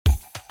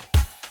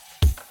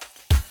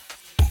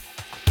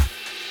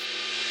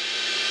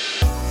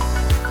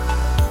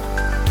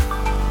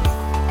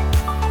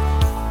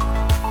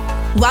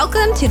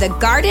Welcome to the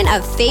Garden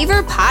of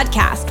Favor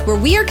podcast, where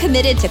we are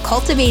committed to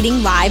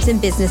cultivating lives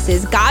and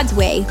businesses God's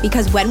way,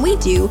 because when we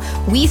do,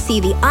 we see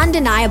the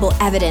undeniable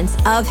evidence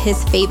of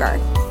His favor.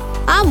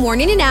 I'm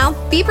warning you now,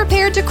 be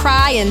prepared to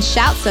cry and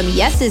shout some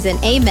yeses and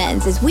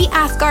amens as we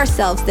ask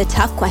ourselves the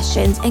tough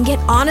questions and get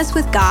honest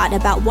with God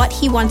about what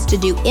He wants to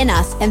do in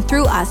us and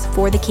through us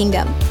for the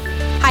kingdom.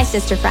 Hi,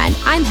 sister friend,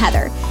 I'm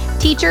Heather.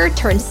 Teacher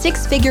turned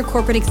six-figure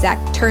corporate exec,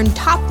 turned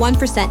top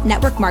 1%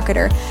 network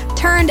marketer,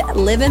 turned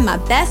living my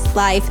best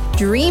life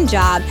dream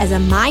job as a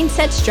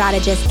mindset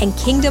strategist and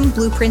kingdom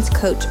blueprints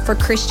coach for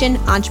Christian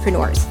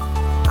entrepreneurs.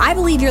 I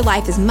believe your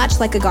life is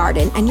much like a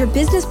garden and your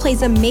business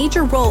plays a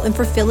major role in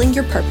fulfilling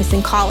your purpose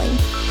and calling.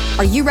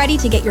 Are you ready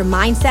to get your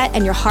mindset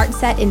and your heart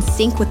set in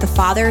sync with the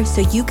Father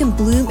so you can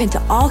bloom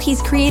into all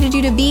He's created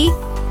you to be?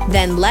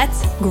 Then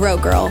let's grow,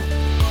 girl.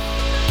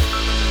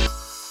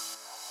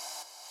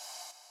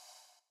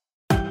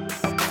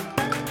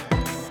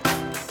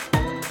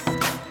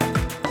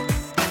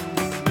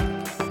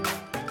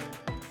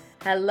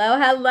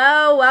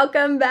 Hello.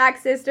 Welcome back,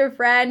 sister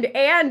friend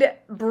and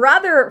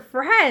brother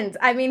friends.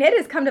 I mean, it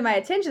has come to my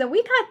attention that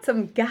we got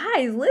some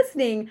guys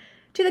listening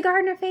to the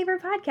Garden of Favor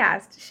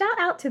podcast. Shout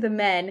out to the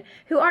men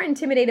who aren't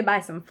intimidated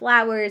by some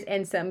flowers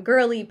and some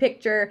girly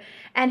picture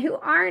and who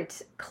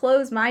aren't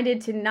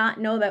closed-minded to not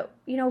know that,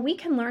 we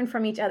can learn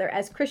from each other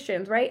as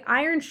Christians, right?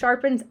 Iron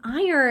sharpens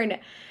iron.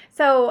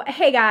 So,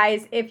 hey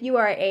guys, if you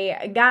are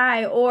a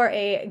guy or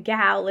a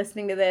gal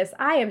listening to this,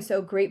 I am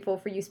so grateful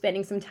for you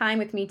spending some time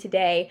with me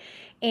today,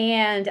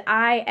 and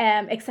I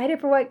am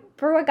excited for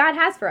what God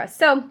has for us.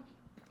 So,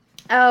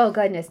 oh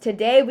goodness,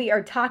 today we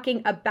are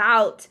talking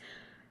about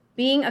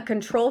being a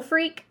control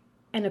freak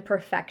and a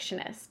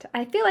perfectionist.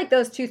 I feel like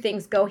those two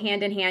things go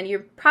hand in hand.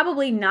 You're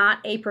probably not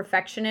a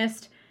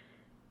perfectionist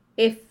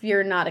if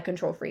you're not a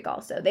control freak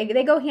also. They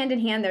go hand in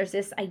hand. There's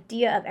this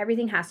idea of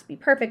everything has to be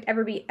perfect,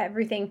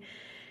 everything.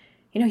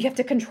 You have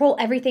to control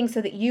everything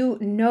so that you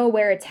know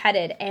where it's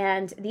headed.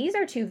 And these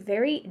are two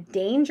very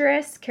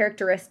dangerous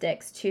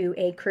characteristics to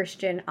a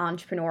Christian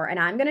entrepreneur. And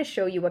I'm going to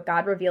show you what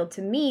God revealed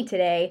to me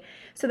today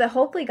so that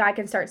hopefully God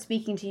can start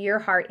speaking to your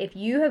heart if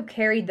you have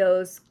carried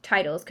those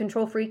titles,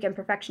 control freak and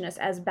perfectionist,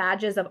 as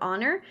badges of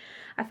honor.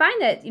 I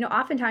find that,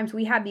 oftentimes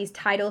we have these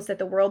titles that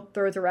the world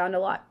throws around a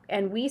lot,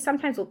 and we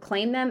sometimes will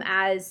claim them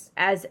as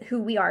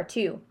who we are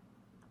too.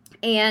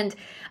 And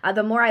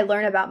the more I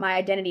learn about my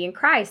identity in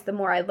Christ, the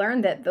more I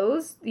learn that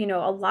those,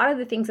 a lot of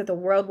the things that the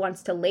world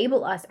wants to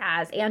label us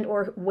as and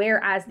or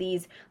wear as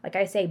these, like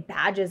I say,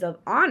 badges of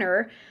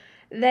honor,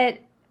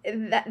 that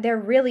they're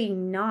really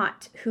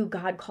not who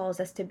God calls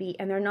us to be,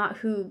 and they're not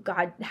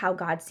how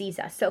God sees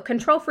us. So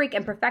control freak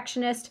and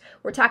perfectionist,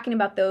 we're talking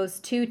about those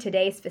two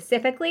today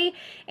specifically,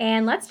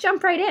 and let's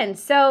jump right in.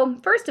 So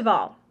first of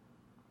all,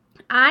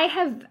 I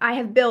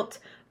have built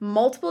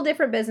multiple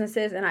different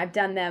businesses, and I've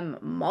done them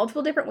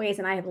multiple different ways,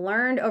 and I have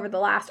learned over the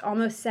last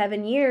almost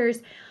 7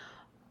 years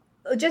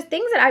just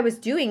things that I was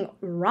doing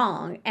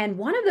wrong. And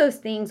one of those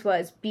things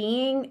was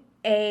being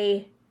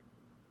a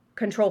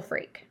control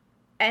freak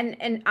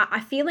and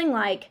I feeling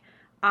like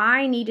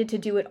I needed to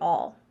do it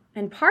all.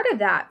 And part of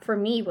that for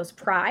me was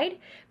pride,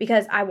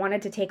 because I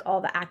wanted to take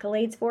all the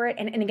accolades for it.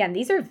 And again,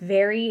 these aren't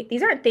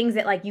things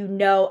that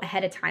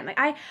ahead of time. Like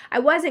I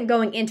wasn't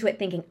going into it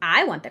thinking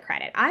I want the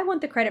credit. I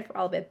want the credit for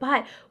all of it.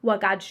 But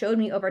what God showed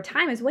me over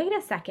time is, wait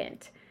a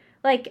second,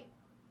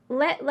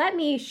 let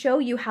me show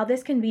you how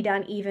this can be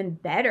done even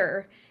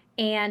better.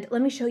 And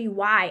let me show you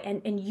why.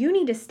 And you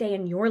need to stay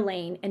in your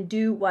lane and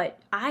do what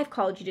I've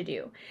called you to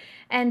do.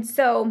 And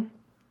so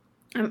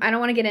I don't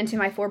want to get into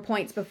my 4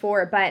 points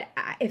before, but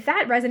if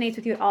that resonates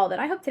with you at all, then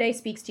I hope today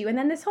speaks to you. And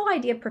then this whole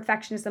idea of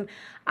perfectionism,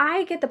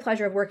 I get the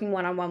pleasure of working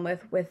one-on-one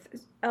with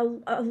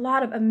a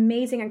lot of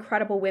amazing,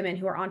 incredible women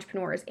who are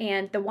entrepreneurs.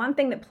 And the one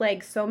thing that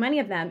plagues so many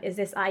of them is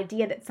this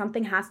idea that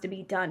something has to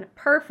be done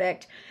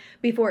perfect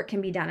before it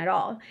can be done at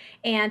all.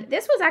 And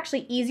this was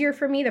actually easier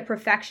for me. The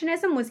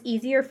perfectionism was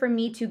easier for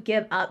me to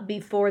give up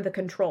before the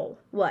control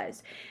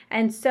was.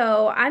 And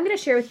so I'm going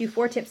to share with you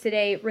 4 tips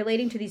today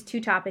relating to these two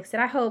topics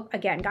that I hope,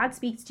 again, God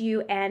speaks to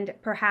you and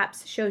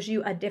perhaps shows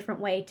you a different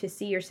way to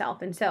see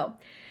yourself. And so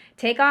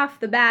take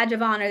off the badge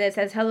of honor that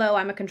says, hello,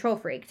 I'm a control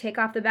freak. Take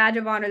off the badge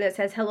of honor that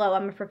says, hello,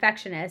 I'm a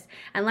perfectionist.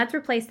 And let's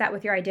replace that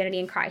with your identity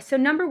in Christ. So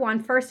number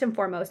 1, first and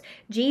foremost,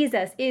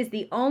 Jesus is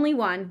the only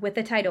one with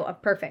the title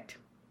of perfect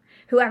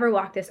who ever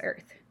walked this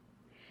earth.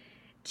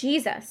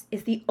 Jesus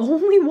is the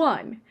only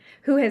one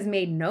who has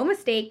made no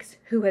mistakes,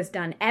 who has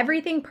done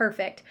everything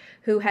perfect,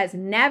 who has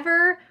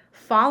never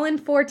fallen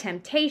for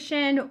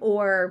temptation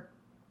or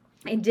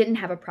didn't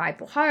have a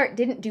prideful heart,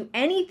 didn't do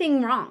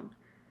anything wrong.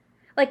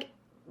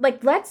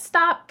 Let's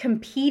stop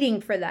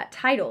competing for that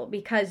title,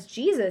 because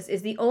Jesus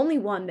is the only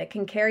one that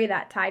can carry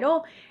that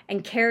title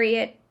and carry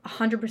it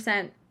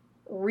 100%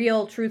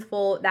 real,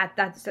 truthful,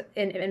 that's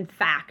in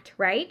fact,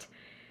 right?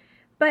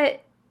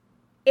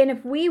 And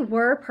if we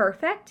were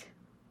perfect,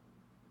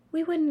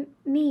 we wouldn't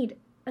need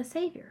a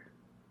savior.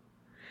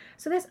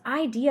 So this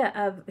idea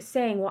of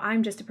saying, well,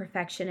 I'm just a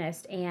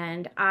perfectionist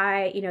and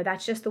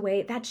that's just the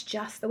way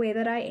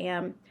that I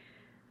am.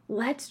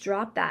 let's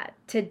drop that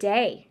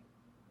today.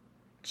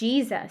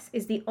 Jesus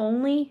is the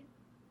only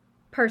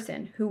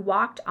person who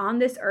walked on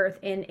this earth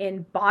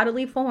in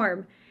bodily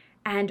form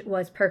and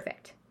was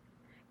perfect.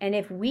 And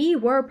if we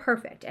were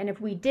perfect, and if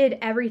we did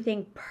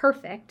everything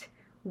perfect,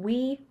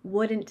 we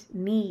wouldn't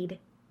need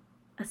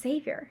a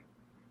savior.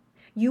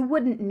 You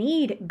wouldn't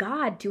need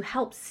God to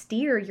help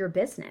steer your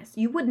business.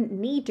 You wouldn't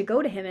need to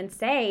go to him and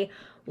say,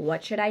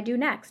 what should I do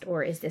next?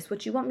 Or is this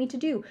what you want me to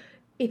do?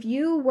 If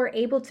you were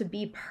able to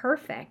be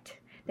perfect,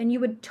 then you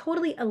would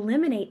totally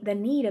eliminate the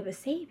need of a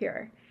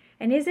savior.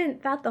 And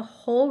isn't that the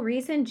whole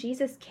reason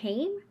Jesus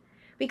came?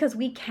 Because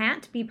we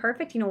can't be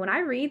perfect. When I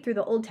read through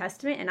the Old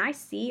Testament and I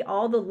see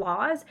all the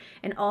laws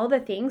and all the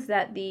things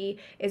that the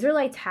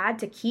Israelites had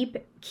to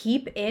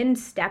keep in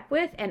step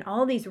with, and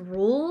all these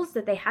rules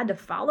that they had to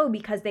follow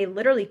because they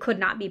literally could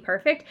not be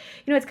perfect.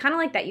 It's kind of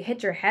like that. You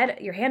hit your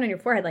hand on your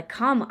forehead, like,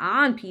 come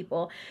on,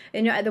 people.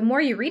 And the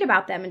more you read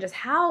about them and just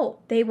how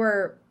they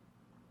were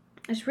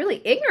just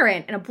really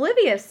ignorant and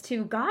oblivious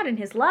to God and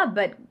his love.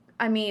 But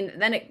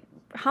then it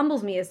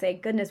humbles me to say,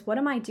 goodness, what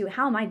am I doing?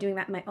 How am I doing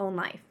that in my own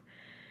life?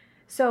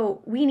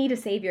 So we need a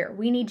savior.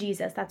 We need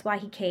Jesus. That's why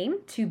he came,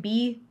 to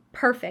be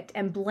perfect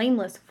and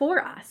blameless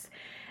for us.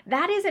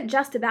 That isn't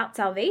just about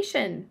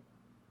salvation.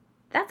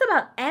 That's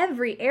about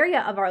every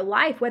area of our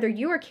life, whether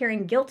you are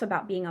carrying guilt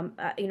about being,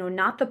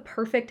 not the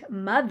perfect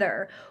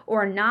mother,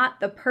 or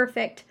not the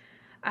perfect,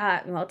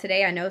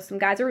 today I know some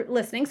guys are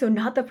listening, so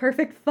not the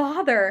perfect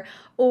father,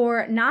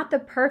 or not the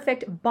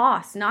perfect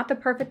boss, not the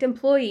perfect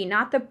employee,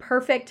 not the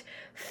perfect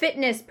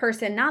fitness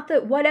person, not the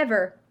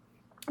whatever.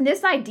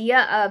 This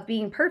idea of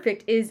being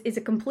perfect is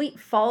a complete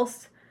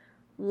false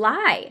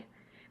lie,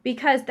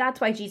 because that's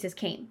why Jesus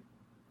came.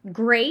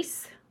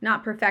 Grace,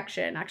 not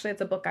perfection. Actually,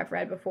 it's a book I've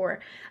read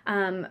before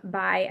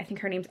by, I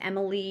think her name's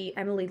Emily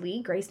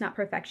Lee, Grace, Not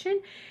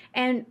Perfection.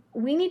 And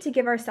we need to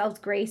give ourselves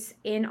grace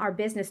in our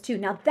business too.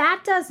 Now,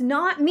 that does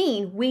not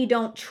mean we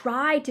don't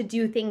try to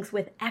do things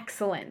with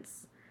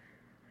excellence,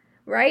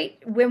 right?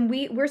 When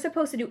we're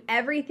supposed to do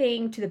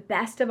everything to the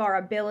best of our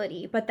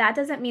ability, but that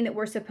doesn't mean that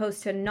we're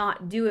supposed to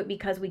not do it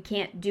because we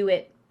can't do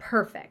it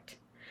perfect.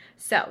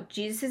 So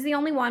Jesus is the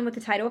only one with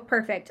the title of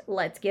perfect.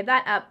 Let's give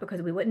that up,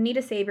 because we wouldn't need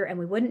a savior, and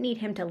we wouldn't need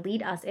him to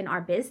lead us in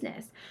our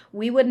business.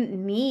 We wouldn't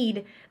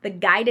need the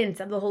guidance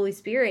of the Holy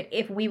Spirit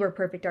if we were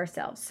perfect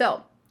ourselves.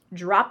 So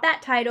drop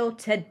that title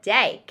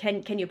today.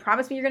 Can you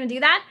promise me you're going to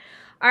do that?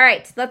 All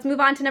right, let's move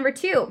on to number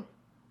 2.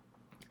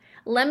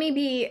 Let me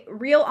be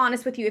real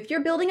honest with you. If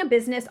you're building a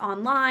business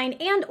online,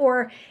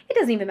 or it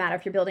doesn't even matter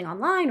if you're building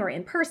online or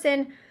in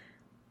person,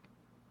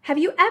 have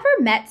you ever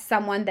met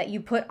someone that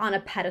you put on a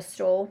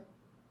pedestal?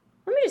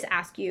 Let me just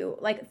ask you,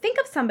 think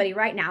of somebody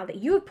right now that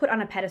you have put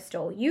on a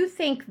pedestal. You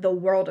think the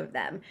world of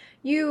them.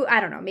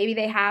 I don't know, maybe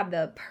they have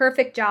the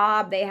perfect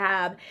job. They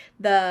have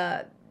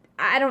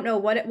I don't know,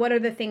 what are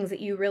the things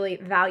that you really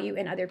value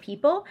in other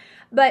people?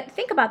 But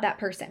think about that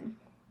person.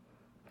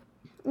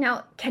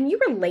 Now, can you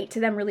relate to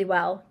them really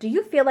well? Do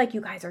you feel like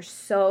you guys are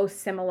so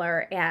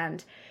similar?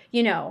 And,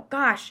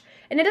 gosh,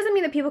 and it doesn't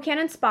mean that people can't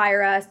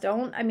inspire us.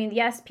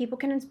 Yes, people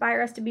can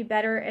inspire us to be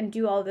better and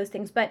do all of those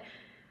things. But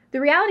the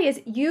reality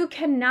is you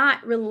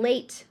cannot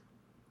relate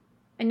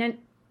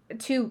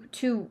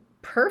to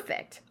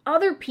perfect.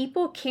 Other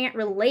people can't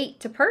relate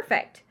to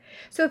perfect.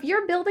 So if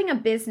you're building a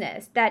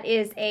business that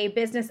is a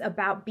business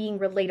about being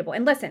relatable,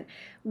 and listen,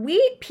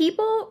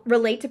 people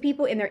relate to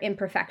people in their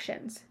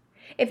imperfections.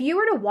 If you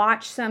were to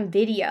watch some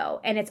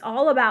video and it's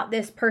all about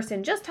this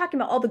person just talking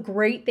about all the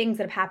great things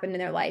that have happened in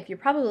their life, you're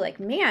probably like,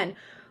 man,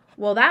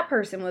 well, that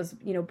person was,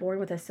 born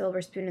with a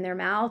silver spoon in their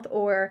mouth.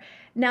 Or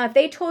now if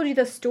they told you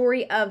the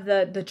story of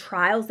the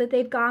trials that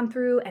they've gone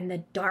through and the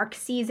dark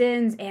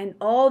seasons and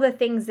all the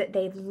things that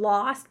they've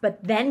lost,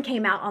 but then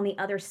came out on the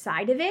other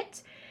side of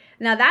it,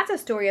 now that's a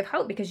story of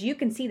hope, because you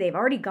can see they've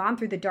already gone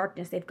through the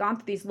darkness. They've gone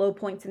through these low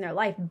points in their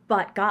life,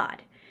 but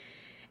God.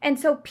 And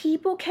so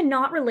people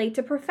cannot relate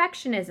to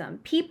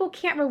perfectionism. People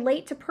can't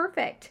relate to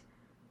perfect.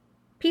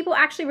 People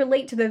actually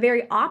relate to the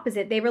very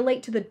opposite. They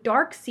relate to the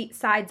dark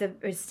sides of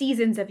or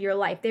seasons of your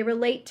life. They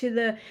relate to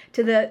the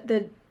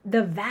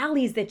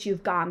valleys that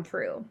you've gone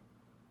through.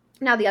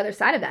 Now, the other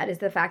side of that is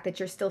the fact that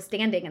you're still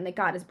standing and that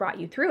God has brought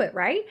you through it,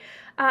 right?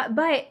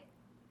 But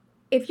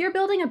if you're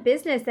building a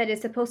business that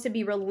is supposed to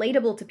be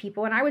relatable to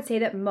people, and I would say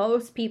that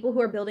most people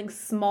who are building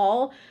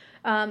small,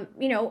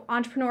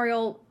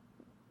 entrepreneurial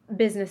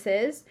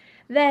businesses,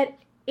 that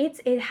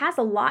it has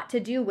a lot to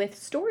do with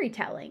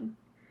storytelling.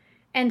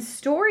 And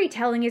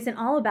storytelling isn't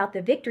all about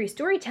the victory.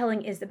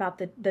 Storytelling is about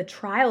the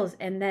trials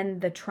and then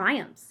the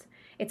triumphs.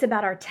 It's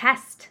about our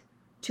test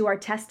to our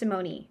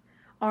testimony,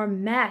 our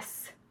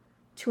mess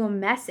to a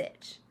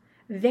message,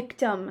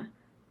 victim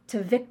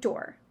to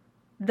victor.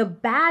 The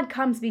bad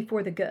comes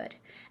before the good.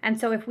 And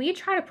so if we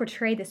try to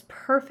portray this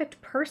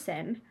perfect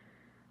person,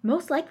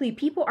 most likely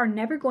people are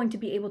never going to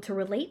be able to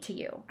relate to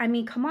you. I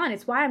mean, come on,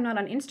 it's why I'm not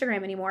on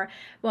Instagram anymore.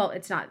 Well,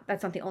 that's not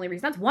the only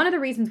reason. That's one of the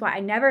reasons why I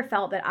never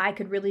felt that I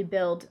could really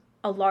build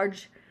a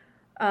large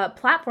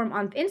platform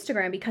on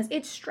Instagram because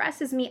it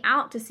stresses me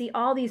out to see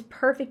all these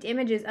perfect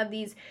images of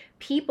these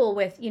people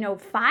with,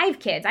 5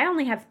 kids. I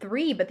only have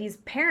 3, but these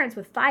parents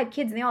with 5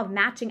 kids and they all have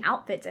matching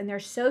outfits and they're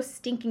so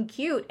stinking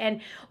cute.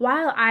 And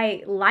while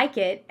I like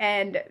it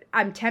and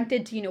I'm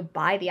tempted to,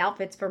 buy the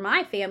outfits for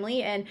my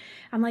family, and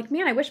I'm like,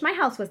 man, I wish my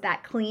house was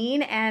that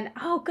clean. And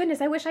oh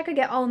goodness, I wish I could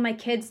get all of my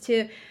kids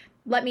to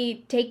let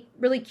me take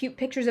really cute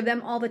pictures of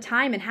them all the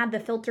time and have the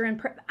filter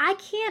in. I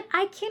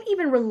can't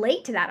even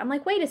relate to that. I'm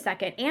like, wait a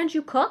second. And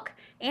you cook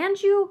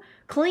and you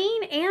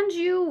clean and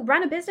you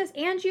run a business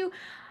and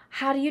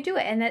how do you do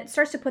it? And that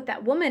starts to put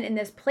that woman in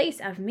this place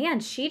of, man,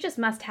 she just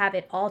must have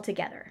it all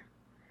together.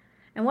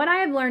 And what I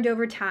have learned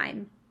over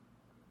time,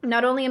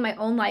 not only in my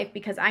own life,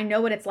 because I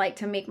know what it's like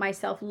to make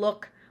myself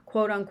look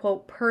quote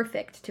unquote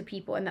perfect to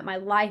people and that my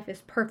life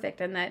is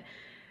perfect, and that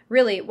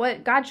really,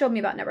 what God showed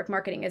me about network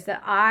marketing is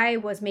that I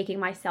was making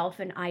myself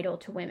an idol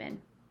to women.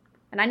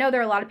 And I know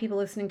there are a lot of people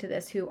listening to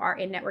this who are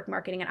in network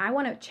marketing, and I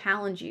want to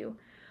challenge you.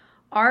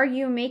 Are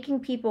you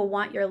making people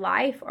want your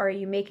life, or are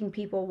you making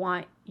people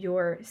want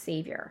your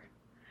savior?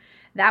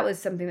 That was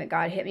something that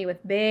God hit me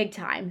with big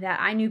time, that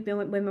I knew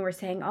women were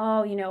saying,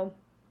 oh,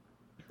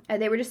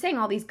 they were just saying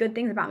all these good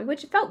things about me,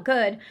 which felt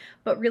good.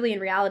 But really,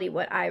 in reality,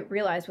 what I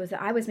realized was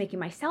that I was making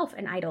myself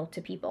an idol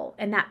to people.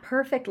 And that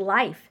perfect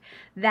life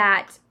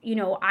that,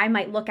 I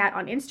might look at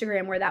on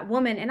Instagram, where that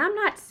woman, and I'm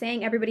not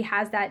saying everybody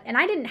has that, and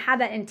I didn't have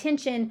that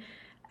intention.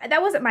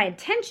 That wasn't my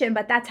intention,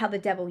 but that's how the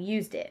devil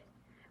used it,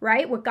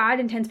 right? What God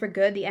intends for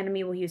good, the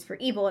enemy will use for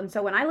evil. And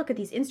so when I look at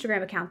these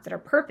Instagram accounts that are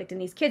perfect and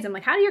these kids, I'm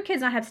like, how do your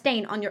kids not have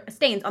stains on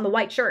the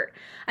white shirt?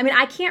 I mean,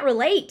 I can't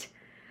relate.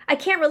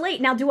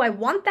 Now, do I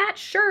want that?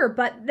 Sure.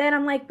 But then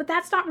I'm like, but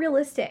that's not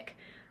realistic.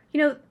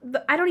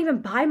 I don't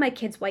even buy my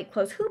kids white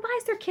clothes. Who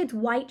buys their kids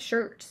white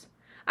shirts?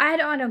 I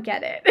don't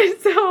get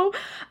it. So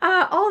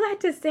all that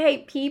to say,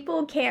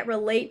 people can't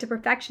relate to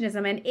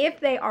perfectionism. And if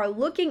they are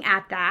looking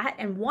at that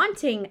and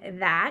wanting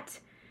that,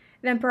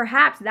 then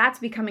perhaps that's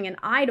becoming an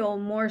idol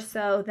more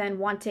so than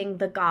wanting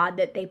the God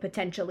that they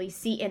potentially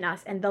see in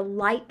us and the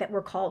light that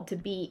we're called to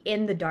be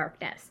in the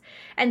darkness.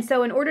 And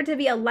so in order to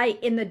be a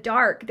light in the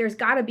dark, there's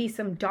got to be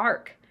some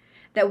dark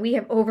that we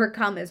have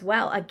overcome as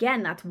well.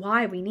 Again, that's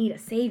why we need a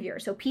savior.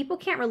 So people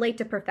can't relate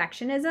to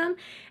perfectionism.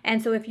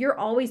 And so if you're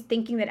always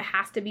thinking that it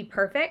has to be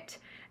perfect,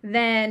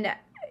 then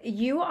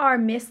you are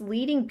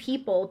misleading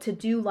people to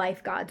do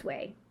life God's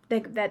way.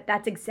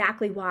 That's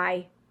exactly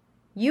why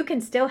you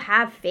can still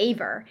have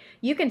favor.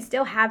 You can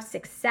still have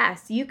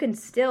success. You can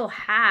still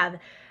have,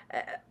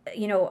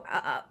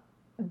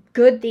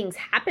 good things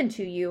happen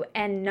to you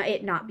and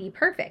it not be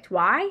perfect.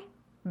 Why?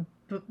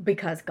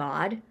 Because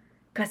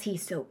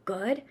he's so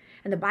good.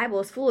 And the Bible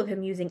is full of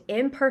him using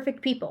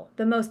imperfect people,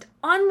 the most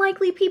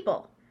unlikely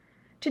people,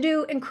 to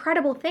do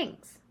incredible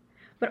things,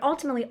 but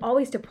ultimately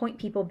always to point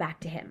people back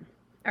to him.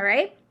 All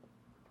right?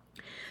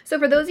 So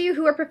for those of you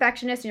who are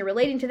perfectionists and you're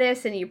relating to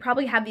this and you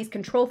probably have these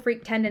control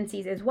freak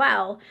tendencies as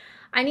well,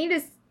 I need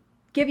to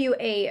give you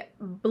a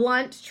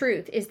blunt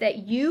truth, is that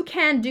you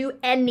can do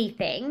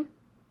anything,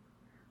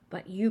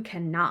 but you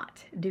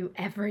cannot do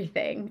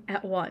everything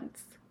at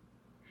once.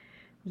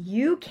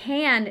 You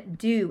can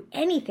do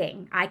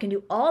anything. I can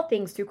do all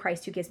things through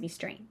Christ who gives me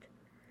strength.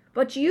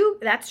 But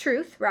that's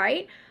truth,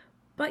 right?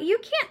 But you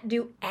can't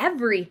do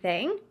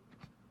everything.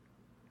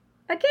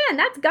 Again,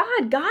 that's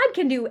God. God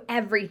can do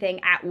everything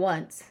at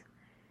once.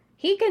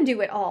 He can do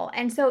it all.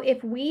 And so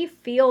if we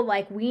feel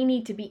like we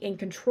need to be in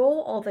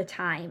control all the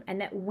time and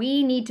that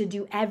we need to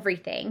do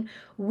everything,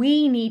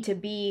 we need to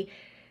be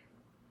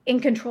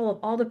in control of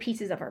all the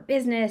pieces of our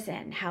business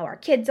and how our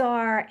kids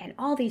are and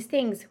all these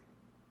things,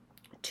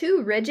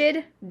 too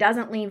rigid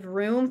doesn't leave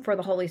room for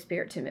the Holy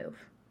Spirit to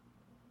move.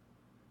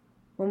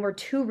 When we're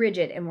too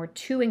rigid and we're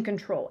too in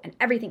control and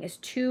everything is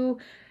too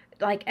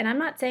and I'm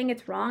not saying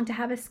it's wrong to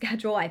have a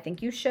schedule. I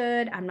think you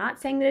should. I'm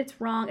not saying that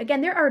it's wrong. Again,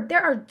 there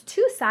are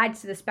two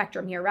sides to the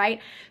spectrum here, right?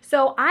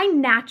 So I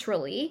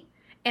naturally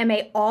am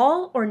a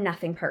all or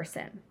nothing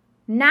person.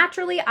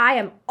 Naturally, I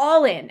am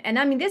all in. And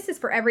I mean, this is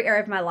for every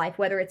area of my life,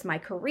 whether it's my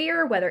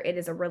career, whether it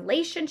is a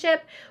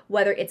relationship,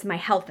 whether it's my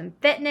health and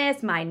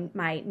fitness,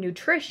 my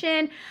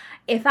nutrition.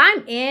 If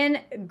I'm in,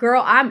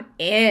 girl, I'm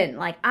in.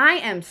 Like, I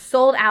am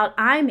sold out.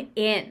 I'm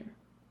in.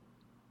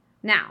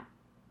 Now,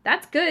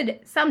 that's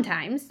good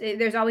sometimes.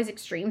 There's always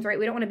extremes, right?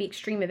 We don't want to be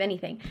extreme of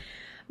anything,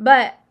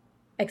 but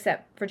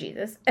except for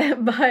Jesus.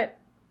 But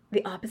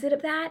the opposite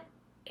of that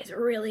is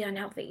really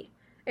unhealthy.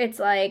 It's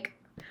like,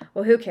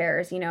 well, who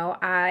cares?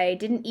 I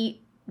didn't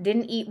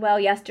eat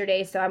well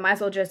yesterday, so I might as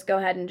well just go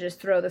ahead and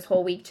just throw this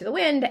whole week to the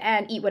wind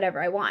and eat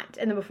whatever I want.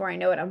 And then before I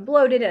know it, I'm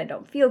bloated and I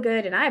don't feel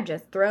good, and I've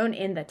just thrown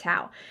in the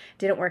towel.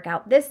 Didn't work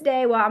out this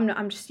day. Well,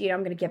 I'm just,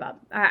 I'm going to give up.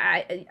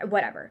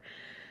 Whatever.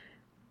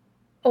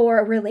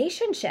 Or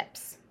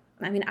relationships.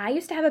 I mean, I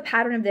used to have a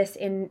pattern of this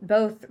in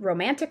both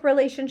romantic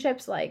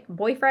relationships, like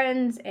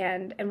boyfriends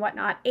and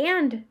whatnot,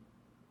 and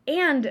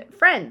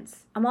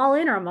friends. I'm all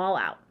in or I'm all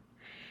out.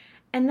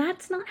 And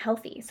that's not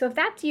healthy. So if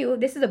that's you,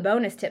 this is a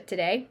bonus tip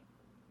today.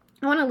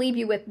 I want to leave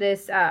you with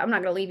this. I'm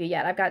not going to leave you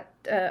yet. I've got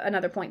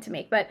another point to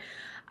make, but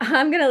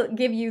I'm going to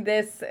give you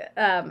this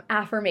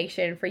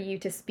affirmation for you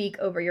to speak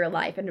over your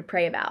life and to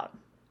pray about.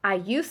 I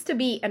used to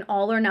be an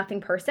all or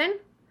nothing person,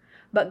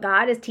 but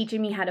God is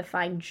teaching me how to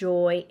find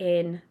joy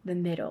in the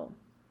middle.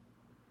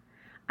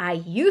 I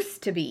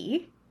used to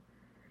be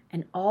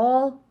an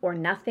all or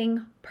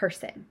nothing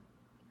person,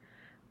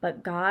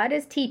 but God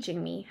is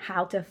teaching me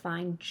how to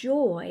find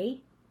joy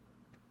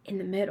in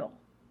the middle.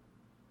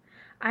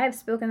 I have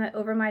spoken that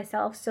over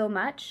myself so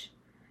much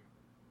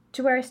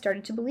to where I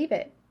started to believe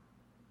it.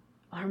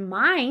 Our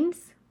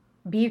minds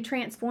be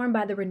transformed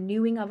by the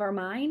renewing of our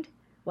mind.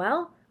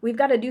 Well, we've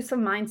got to do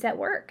some mindset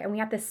work, and we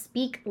have to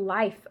speak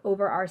life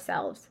over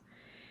ourselves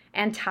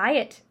and tie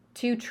it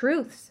to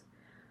truths.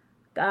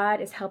 God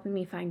is helping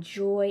me find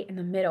joy in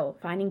the middle,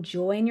 finding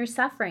joy in your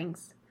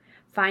sufferings,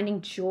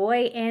 finding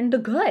joy in the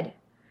good.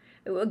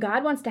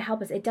 God wants to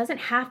help us. Life doesn't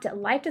have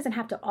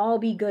to all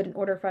be good in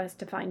order for us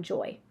to find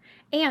joy.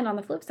 And on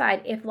the flip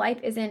side, if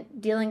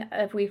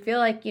we feel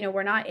like,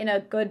 we're not in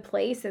a good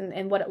place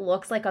and what it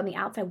looks like on the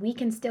outside, we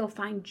can still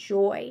find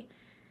joy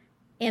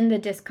in the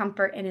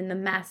discomfort and in the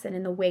mess and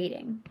in the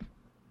waiting.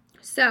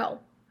 So,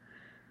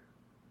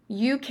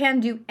 you can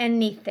do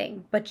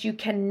anything, but you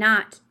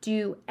cannot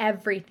do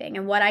everything.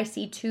 And what I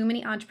see too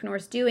many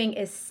entrepreneurs doing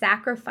is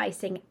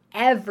sacrificing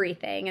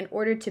everything in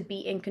order to be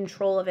in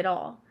control of it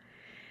all.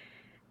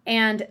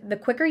 And the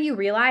quicker you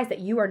realize that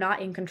you are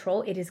not in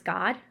control, it is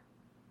God.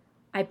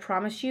 I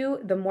promise you,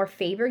 the more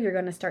favor you're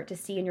going to start to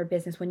see in your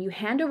business when you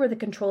hand over the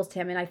controls to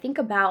Him. And I think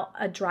about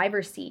a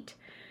driver's seat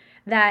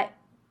that,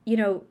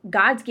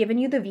 God's given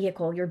you the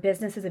vehicle. Your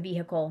business is a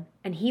vehicle,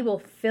 and He will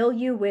fill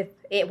you with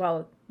it.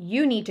 Well,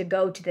 you need to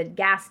go to the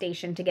gas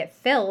station to get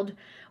filled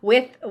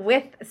with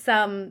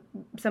some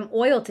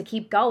oil to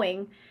keep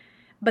going.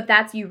 But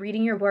that's you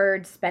reading your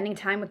word, spending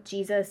time with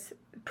Jesus,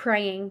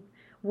 praying,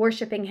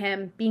 worshiping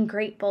Him, being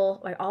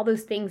grateful, like all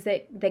those things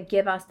that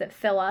give us, that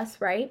fill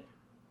us, right?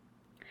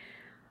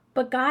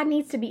 But God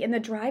needs to be in the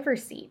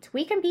driver's seat.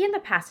 We can be in the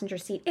passenger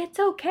seat. It's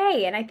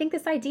okay. And I think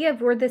this idea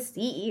of we're the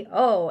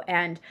CEO,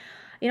 and,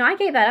 I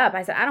gave that up.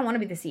 I said, I don't want to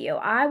be the CEO.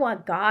 I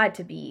want God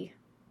to be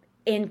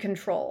in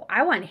control.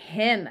 I want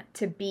Him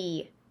to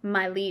be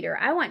my leader.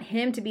 I want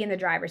Him to be in the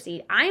driver's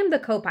seat. I am the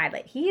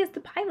co-pilot. He is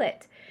the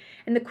pilot.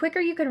 And the quicker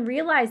you can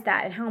realize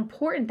that and how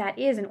important that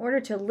is in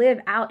order to live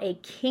out a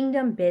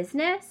kingdom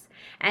business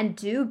and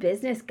do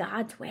business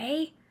God's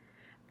way,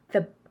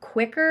 the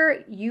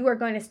quicker you are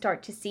going to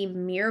start to see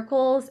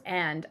miracles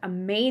and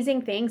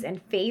amazing things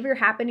and favor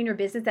happen in your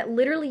business that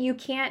literally you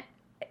can't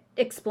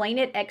explain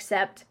it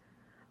except,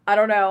 I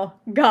don't know,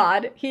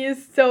 God. He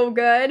is so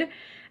good.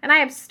 And I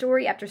have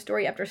story after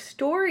story after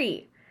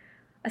story,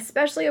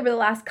 especially over the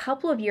last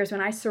couple of years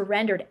when I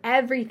surrendered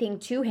everything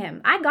to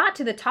Him. I got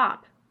to the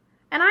top.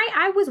 And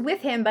I was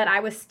with Him, but I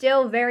was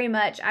still very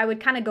much, I would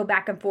kind of go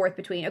back and forth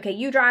between, okay,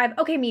 you drive,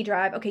 okay, me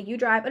drive, okay, you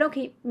drive, and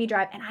okay, me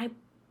drive. And I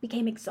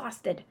became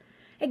exhausted.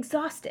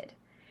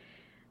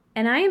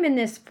 And I am in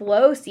this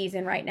flow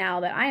season right now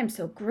that I am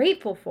so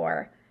grateful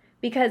for,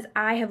 because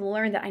I have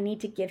learned that I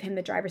need to give Him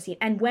the driver's seat.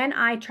 And when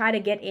I try to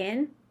get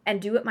in and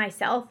do it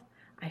myself,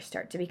 I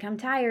start to become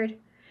tired.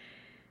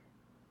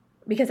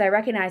 Because I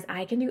recognize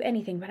I can do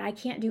anything, but I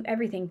can't do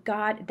everything.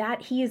 God,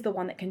 that He is the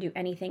one that can do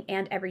anything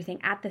and everything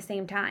at the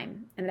same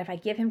time. And that if I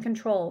give Him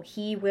control,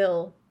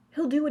 He'll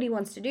do what He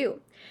wants to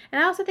do.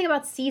 And I also think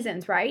about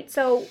seasons, right?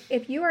 So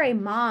if you are a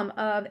mom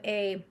of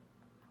I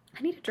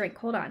need a drink,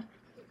 hold on.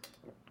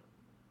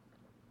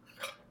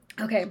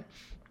 Okay.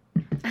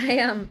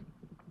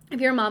 If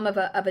you're a mom of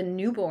a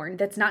newborn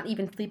that's not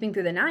even sleeping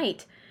through the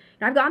night,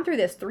 and I've gone through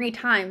this 3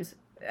 times.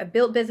 I've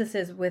built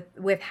businesses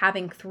with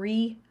having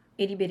 3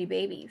 itty bitty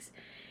babies.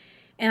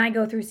 And I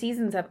go through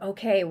seasons of,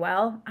 okay,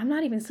 well, I'm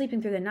not even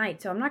sleeping through the night,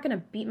 so I'm not going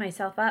to beat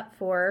myself up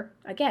for,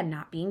 again,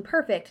 not being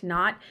perfect,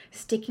 not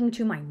sticking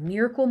to my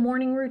miracle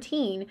morning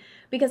routine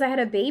because I had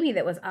a baby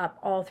that was up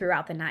all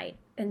throughout the night.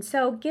 And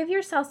so give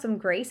yourself some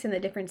grace in the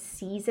different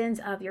seasons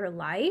of your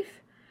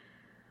life.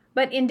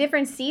 But in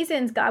different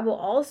seasons, God will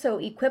also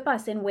equip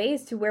us in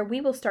ways to where we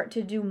will start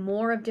to do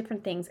more of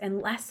different things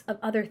and less of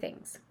other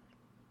things.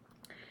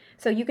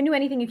 So you can do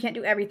anything, you can't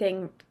do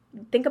everything.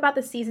 Think about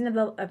the season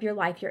of your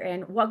life you're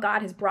in, what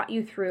God has brought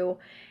you through.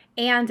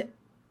 And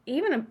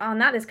even on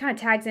that, this kind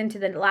of tags into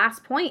the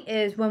last point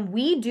is when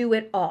we do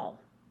it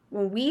all,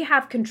 when we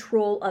have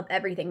control of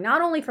everything,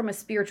 not only from a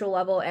spiritual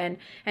level and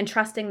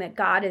trusting that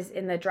God is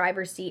in the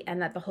driver's seat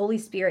and that the Holy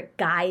Spirit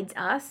guides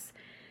us,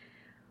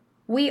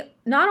 we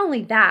not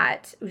only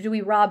that, do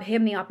we rob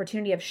Him the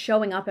opportunity of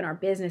showing up in our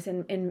business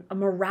in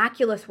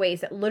miraculous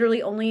ways that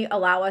literally only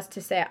allow us to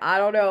say, I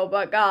don't know,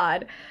 but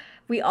God.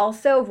 We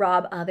also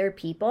rob other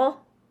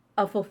people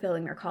of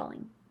fulfilling their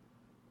calling.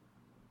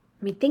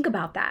 I mean, think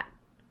about that.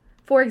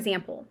 For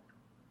example,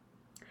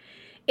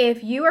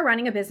 if you are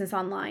running a business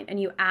online and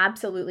you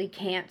absolutely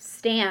can't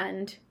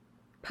stand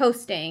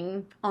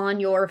posting on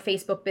your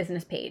Facebook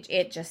business page,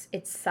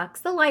 it sucks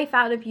the life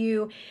out of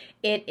you.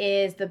 It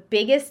is the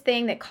biggest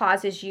thing that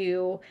causes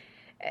you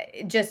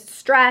just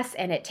stress,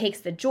 and it takes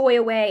the joy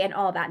away and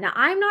all that. Now,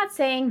 I'm not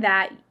saying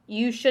that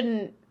you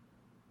shouldn't,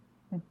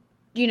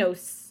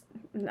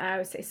 I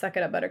would say suck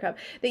it up, buttercup,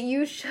 that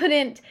you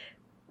shouldn't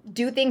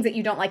do things that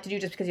you don't like to do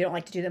just because you don't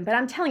like to do them. But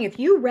I'm telling you, if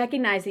you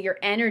recognize that your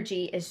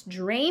energy is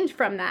drained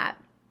from that,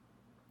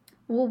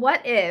 well,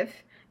 what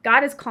if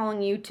God is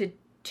calling you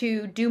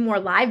to do more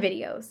live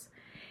videos,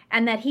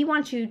 and that he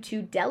wants you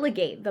to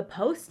delegate the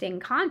posting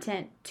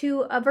content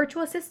to a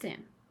virtual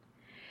assistant?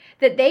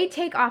 That they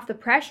take off the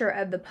pressure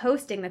of the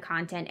posting the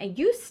content, and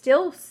you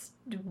still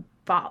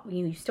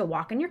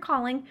walk in your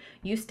calling,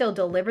 you still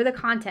deliver the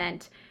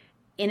content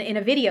in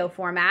a video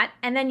format,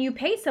 and then you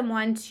pay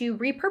someone to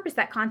repurpose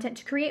that content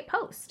to create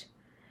post.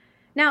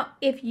 Now,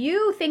 if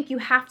you think you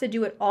have to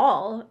do it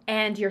all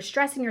and you're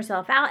stressing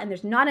yourself out and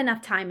there's not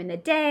enough time in the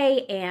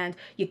day and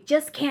you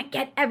just can't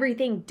get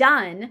everything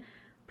done,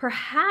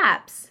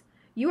 perhaps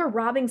you are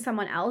robbing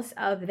someone else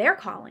of their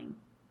calling.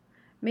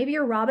 Maybe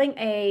you're robbing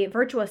a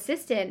virtual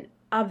assistant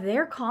of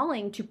their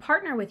calling to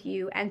partner with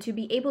you and to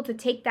be able to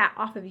take that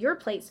off of your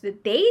plate so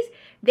that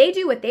they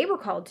do what they were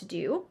called to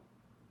do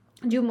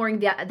more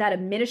that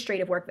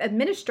administrative work.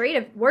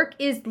 Administrative work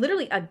is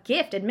literally a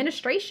gift.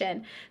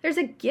 Administration, there's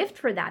a gift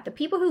for that. The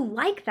people who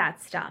like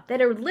that stuff,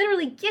 that are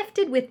literally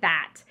gifted with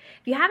that.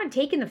 If you haven't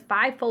taken the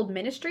 5-fold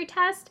ministry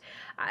test,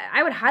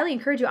 I would highly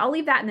encourage you. I'll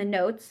leave that in the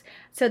notes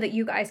so that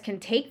you guys can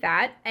take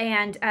that.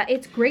 And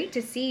it's great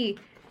to see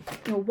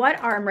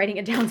I'm writing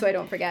it down so I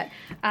don't forget.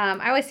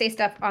 I always say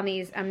stuff on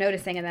these I'm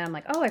noticing, and then I'm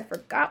like, oh, I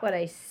forgot what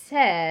I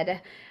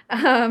said.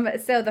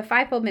 So the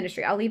 5-fold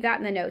ministry, I'll leave that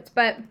in the notes.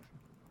 But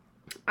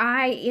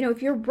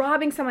if you're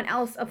robbing someone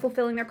else of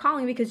fulfilling their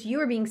calling because you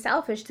are being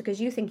selfish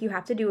because you think you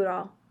have to do it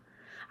all.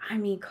 I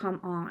mean, come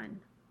on.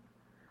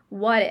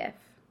 What if?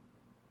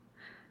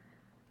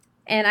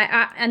 And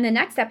in the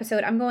next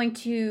episode, I'm going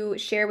to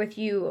share with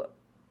you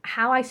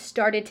how I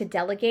started to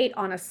delegate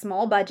on a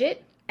small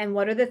budget, and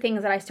what are the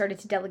things that I started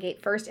to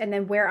delegate first, and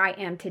then where I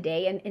am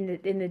today and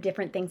in the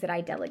different things that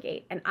I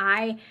delegate. And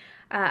I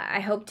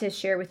hope to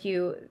share with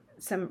you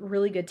some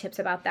really good tips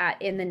about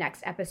that in the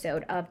next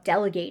episode of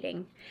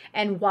delegating,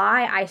 and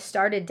why I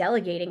started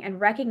delegating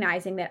and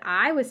recognizing that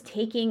I was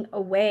taking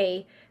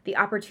away the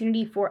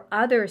opportunity for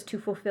others to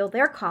fulfill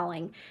their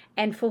calling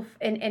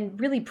and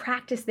really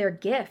practice their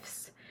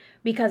gifts,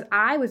 because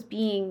I was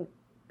being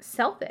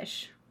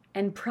selfish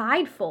and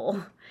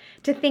prideful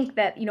to think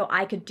that,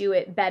 I could do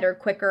it better,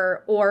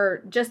 quicker,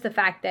 or just the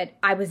fact that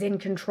I was in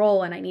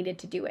control and I needed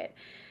to do it.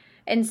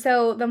 And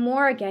so the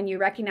more, again, you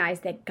recognize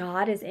that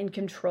God is in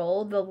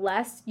control, the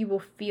less you will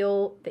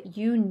feel that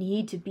you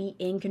need to be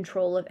in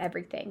control of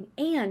everything.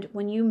 And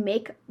when you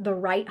make the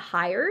right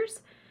hires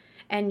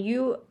and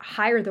you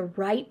hire the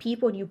right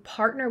people and you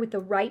partner with the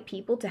right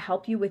people to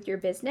help you with your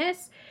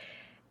business,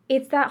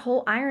 it's that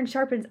whole iron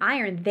sharpens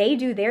iron. They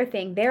do their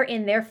thing. They're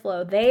in their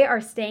flow. They are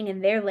staying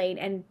in their lane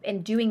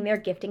and doing their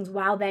giftings,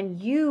 while then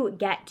you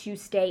get to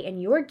stay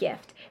in your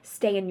gift,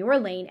 stay in your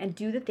lane, and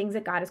do the things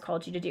that God has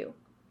called you to do.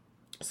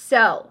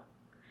 So,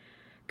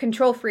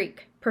 control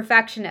freak,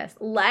 perfectionist,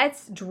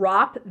 let's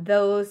drop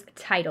those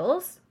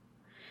titles,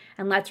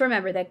 and let's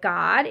remember that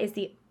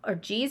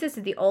Jesus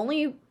is the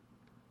only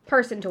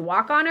person to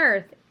walk on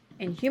earth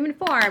in human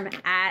form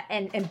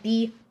and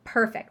be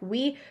perfect.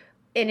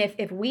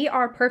 If we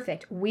are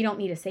perfect, we don't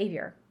need a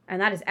savior.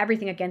 And that is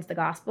everything against the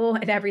gospel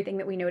and everything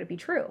that we know to be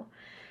true.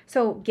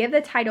 So give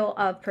the title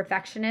of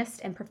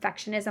perfectionist and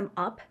perfectionism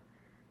up.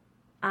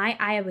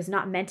 I was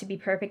not meant to be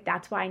perfect.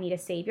 That's why I need a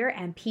savior.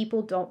 And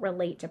people don't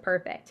relate to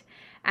perfect.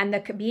 And the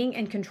being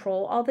in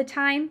control all the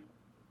time.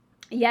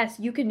 Yes,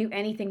 you can do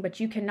anything, but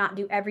you cannot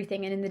do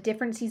everything. And in the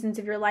different seasons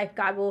of your life,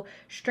 God will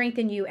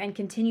strengthen you and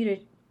continue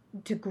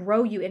to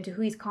grow you into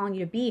who he's calling you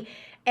to be.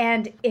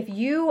 And if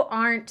you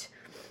aren't,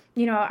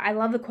 I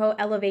love the quote,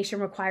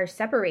 elevation requires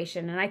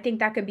separation. And I think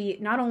that could be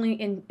not only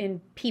in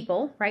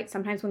people, right?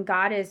 Sometimes when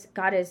God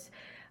is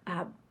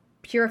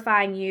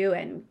purifying you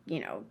and,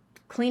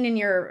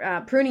 cleaning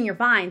pruning your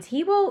vines,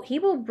 he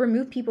will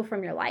remove people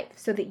from your life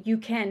so that you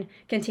can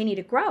continue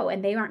to grow,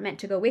 and they aren't meant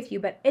to go with you.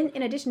 But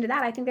in addition to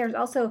that, I think there's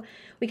also,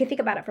 we can think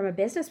about it from a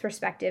business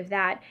perspective,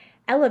 that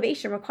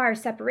elevation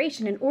requires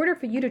separation in order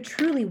for you to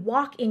truly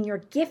walk in your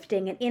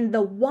gifting and in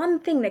the one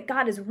thing that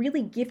God has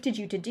really gifted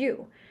you to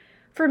do.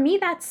 For me,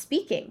 that's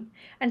speaking.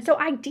 And so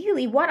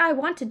ideally, what I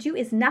want to do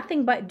is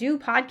nothing but do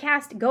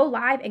podcast, go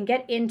live, and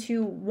get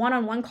into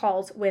one-on-one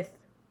calls with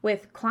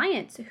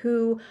clients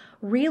who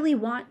really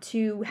want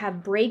to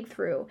have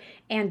breakthrough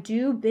and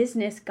do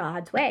business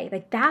God's way.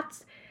 Like,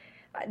 that's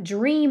a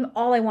dream,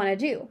 all I want to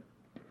do.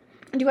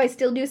 Do I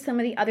still do some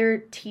of the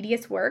other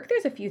tedious work?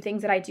 There's a few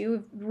things that I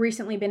do. I've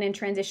recently been in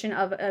transition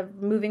of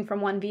moving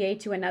from one VA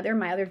to another.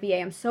 My other VA,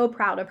 I'm so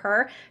proud of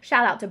her.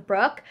 Shout out to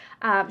Brooke.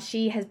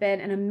 She has been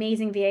an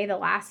amazing VA the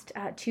last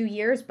 2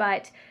 years,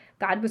 but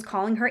God was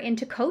calling her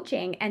into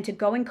coaching and to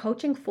going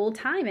coaching full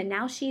time. And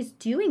now she's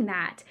doing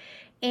that.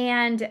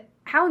 And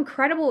how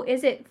incredible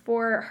is it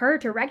for her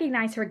to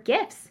recognize her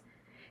gifts?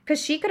 Because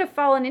she could have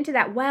fallen into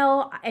that,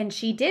 well, and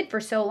she did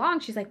for so long.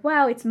 She's like,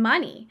 well, it's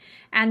money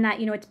and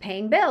that, it's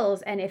paying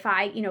bills. And if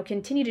I,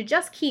 continue to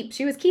just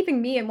she was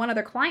keeping me and one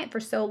other client for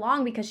so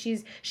long because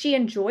she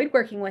enjoyed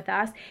working with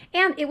us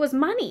and it was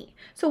money.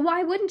 So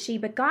why wouldn't she?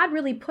 But God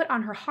really put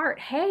on her heart,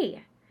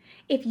 hey,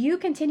 if you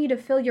continue to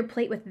fill your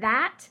plate with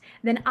that,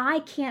 then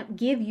I can't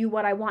give you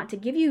what I want to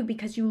give you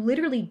because you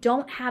literally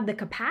don't have the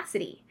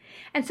capacity.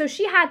 And so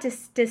she had to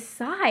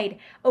decide,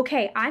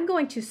 okay, I'm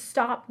going to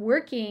stop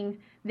working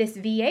this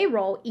VA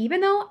role, even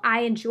though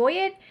I enjoy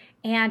it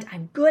and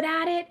I'm good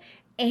at it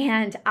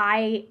and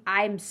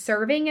I'm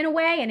serving in a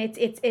way and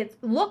it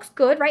looks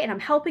good, right? And I'm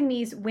helping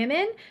these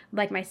women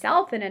like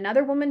myself and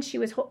another woman, she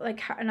was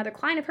like another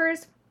client of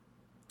hers.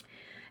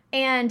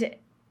 And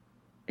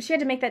she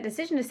had to make that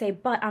decision to say,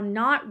 but I'm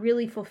not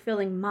really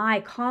fulfilling my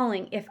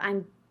calling if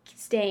I'm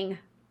staying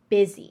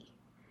busy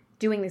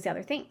doing these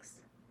other things.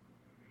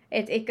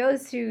 It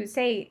goes to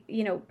say,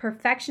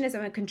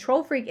 perfectionism and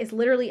control freak is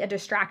literally a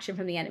distraction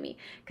from the enemy.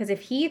 Because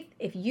if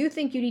you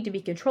think you need to be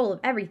in control of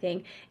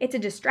everything, it's a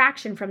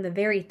distraction from the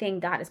very thing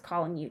God is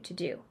calling you to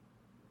do.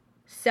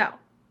 So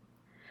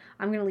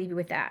I'm going to leave you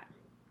with that.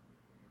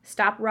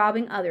 Stop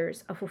robbing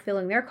others of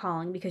fulfilling their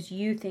calling because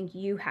you think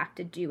you have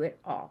to do it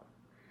all.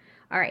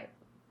 All right.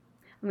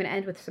 I'm going to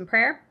end with some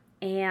prayer,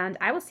 and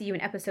I will see you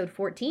in episode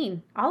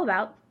 14, all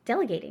about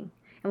delegating.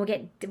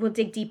 And we'll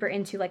dig deeper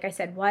into, like I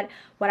said, what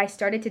I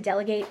started to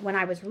delegate when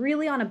I was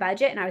really on a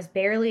budget and I was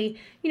barely,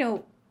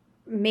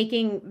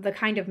 making the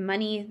kind of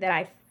money that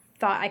I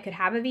thought I could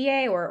have a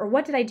VA, or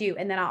what did I do?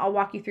 And then I'll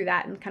walk you through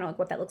that and kind of like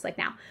what that looks like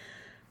now.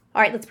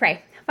 All right, let's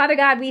pray. Father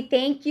God, we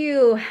thank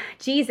you,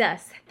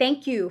 Jesus.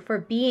 Thank you for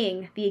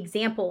being the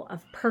example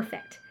of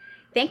perfect.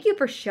 Thank you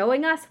for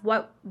showing us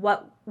what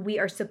we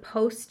are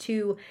supposed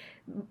to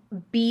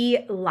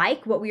be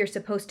like, what we are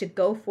supposed to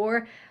go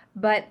for.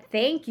 But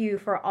thank you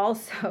for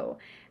also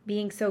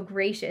being so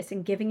gracious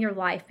and giving your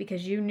life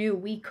because you knew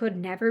we could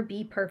never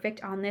be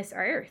perfect on this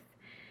earth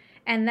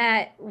and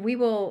that we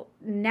will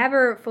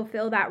never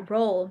fulfill that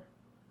role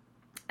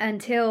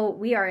until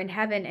we are in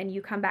heaven and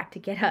you come back to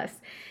get us.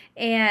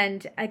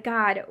 And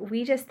God,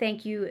 we just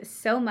thank you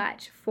so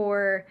much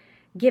for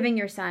giving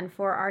your son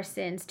for our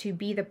sins to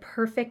be the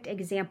perfect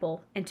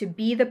example and to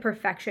be the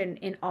perfection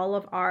in all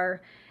of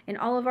our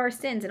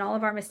sins and all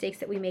of our mistakes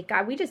that we make.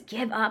 God, we just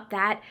give up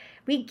that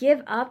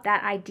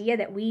idea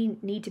that we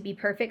need to be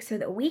perfect so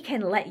that we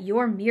can let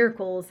your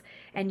miracles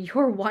and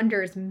your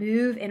wonders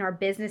move in our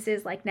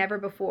businesses like never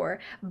before.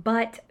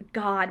 But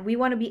God, we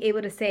want to be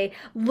able to say,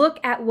 look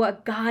at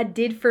what God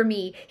did for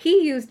me.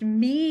 He used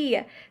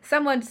me,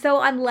 someone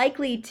so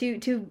unlikely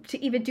to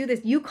even do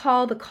this. You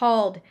call the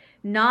called.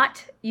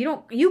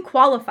 You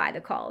qualify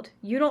the called.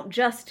 You don't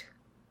just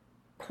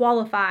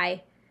qualify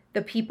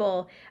the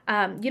people.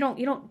 You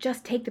don't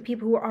just take the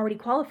people who are already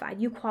qualified.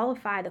 You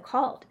qualify the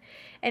called.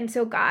 And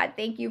so God,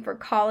 thank you for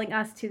calling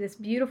us to this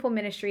beautiful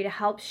ministry to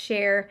help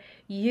share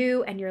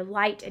you and your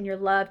light and your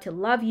love, to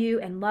love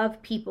you and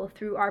love people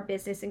through our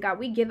business. And God,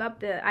 we give up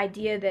the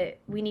idea that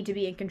we need to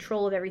be in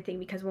control of everything,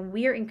 because when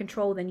we are in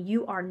control, then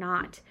you are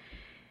not.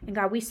 And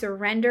God, we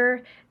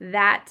surrender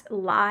that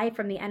lie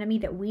from the enemy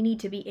that we need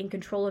to be in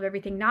control of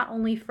everything, not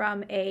only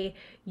from a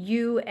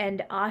you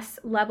and us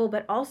level,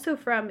 but also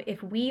from,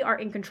 if we are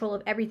in control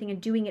of everything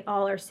and doing it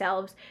all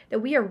ourselves, that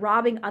we are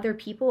robbing other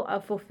people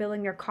of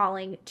fulfilling their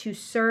calling to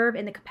serve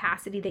in the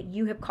capacity that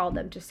you have called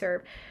them to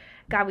serve.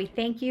 God, we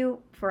thank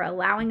you for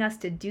allowing us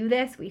to do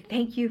this. We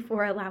thank you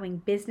for allowing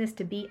business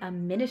to be a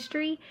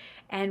ministry.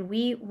 And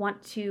we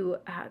want to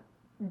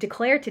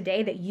declare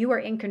today that you are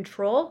in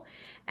control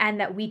and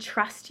that we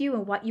trust you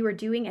and what you are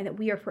doing, and that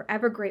we are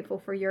forever grateful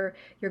for your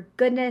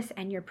goodness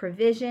and your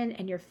provision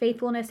and your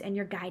faithfulness and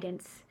your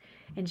guidance.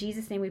 In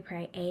Jesus' name we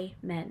pray,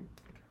 amen.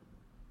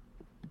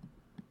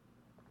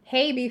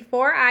 Hey,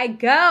 before I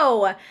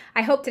go,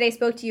 I hope today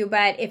spoke to you,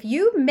 but if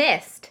you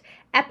missed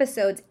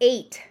episodes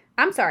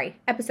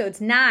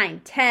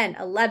 9, 10,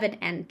 11,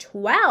 and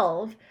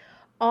 12,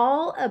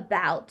 all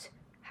about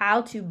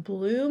how to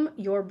bloom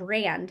your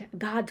brand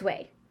God's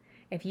way.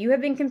 If you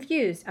have been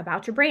confused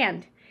about your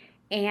brand,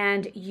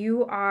 and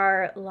you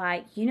are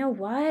like, you know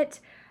what?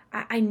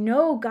 I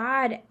know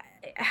God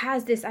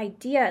has this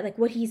idea, like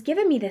what he's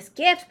given me this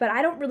gift, but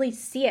I don't really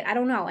see it. I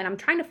don't know. And I'm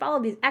trying to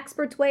follow these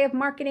experts' way of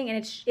marketing,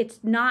 and it's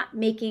not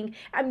making,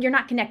 you're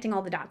not connecting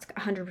all the dots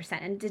 100%.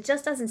 And it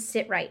just doesn't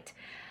sit right.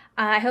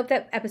 I hope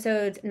that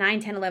episodes 9,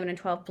 10, 11, and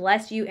 12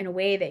 bless you in a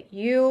way that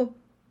you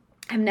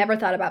have never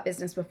thought about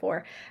business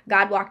before.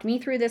 God walked me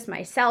through this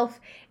myself,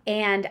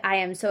 and I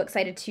am so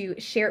excited to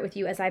share it with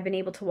you as I've been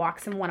able to walk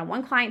some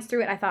one-on-one clients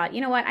through it. I thought,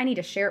 you know what? I need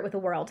to share it with the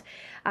world.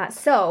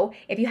 So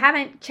if you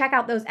haven't, check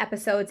out those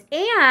episodes.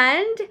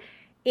 And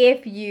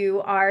if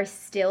you are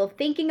still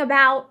thinking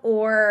about,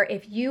 or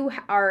if you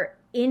are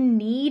in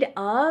need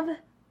of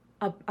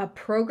a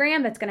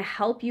program that's going to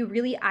help you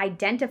really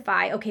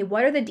identify, okay,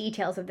 what are the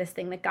details of this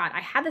thing that God,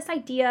 I have this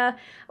idea,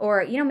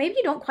 or, maybe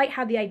you don't quite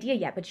have the idea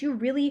yet, but you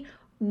really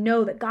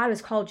know that God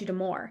has called you to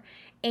more.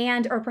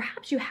 Or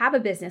perhaps you have a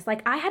business.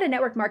 Like I had a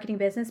network marketing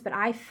business, but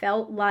I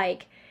felt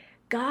like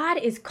God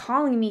is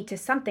calling me to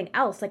something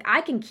else. Like,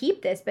 I can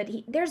keep this, but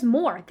there's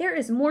more. There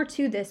is more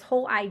to this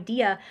whole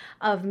idea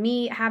of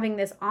me having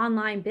this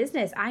online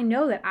business. I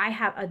know that I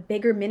have a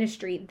bigger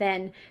ministry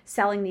than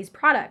selling these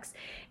products.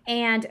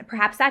 And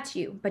perhaps that's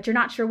you, but you're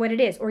not sure what it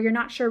is, or you're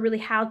not sure really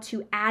how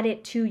to add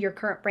it to your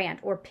current brand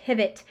or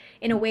pivot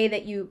in a way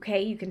that you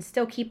can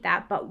still keep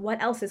that, but what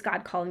else is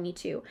God calling you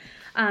to?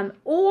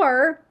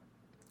 Or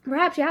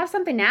perhaps you have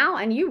something now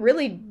and you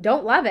really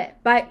don't love it,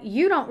 but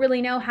you don't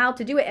really know how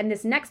to do it. And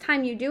this next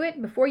time you do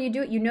it, before you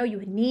do it, you know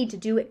you need to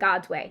do it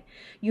God's way.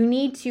 You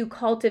need to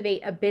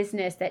cultivate a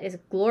business that is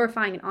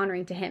glorifying and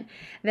honoring to Him.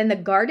 Then the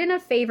Garden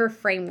of Favor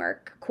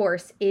Framework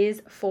course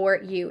is for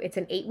you. It's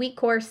an 8-week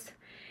course.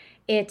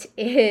 It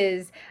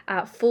is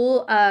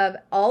full of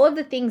all of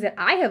the things that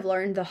I have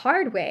learned the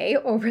hard way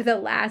over the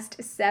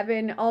last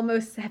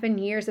almost 7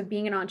 years of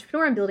being an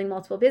entrepreneur and building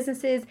multiple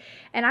businesses.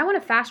 And I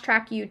want to fast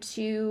track you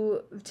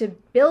to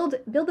build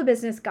a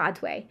business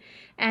God's way.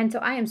 And so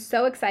I am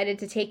so excited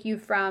to take you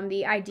from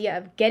the idea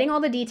of getting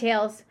all the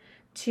details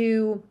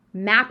to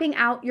mapping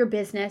out your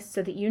business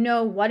so that you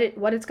know what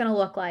it's going to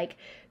look like,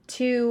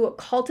 to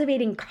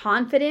cultivating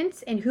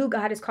confidence in who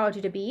God has called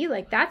you to be.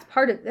 Like, that's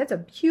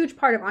a huge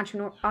part of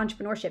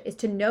entrepreneurship, is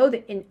to know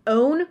that and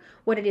own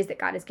what it is that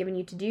God has given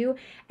you to do,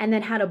 and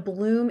then how to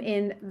bloom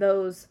in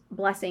those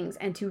blessings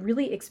and to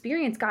really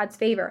experience God's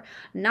favor,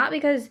 not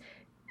because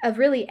of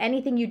really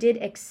anything you did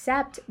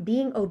except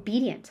being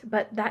obedient.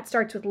 But that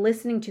starts with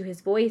listening to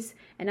His voice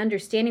and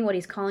understanding what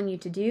He's calling you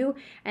to do.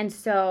 And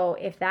so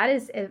if that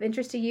is of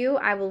interest to you,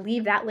 I will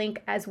leave that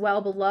link as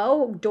well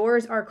below.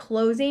 Doors are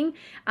closing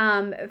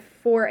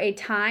for a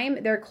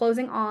time. They're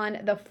closing on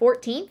the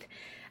 14th.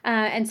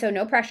 And so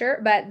no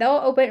pressure, but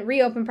they'll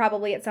reopen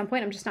probably at some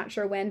point. I'm just not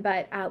sure when,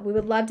 but we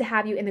would love to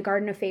have you in the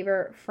Garden of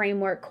Favor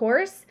Framework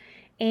course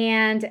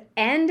and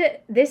end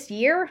this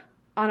year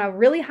on a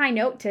really high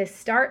note to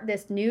start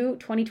this new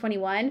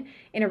 2021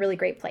 in a really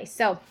great place.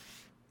 So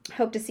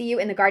hope to see you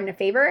in the Garden of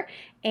Favor,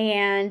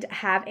 and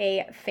have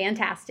a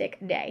fantastic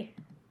day.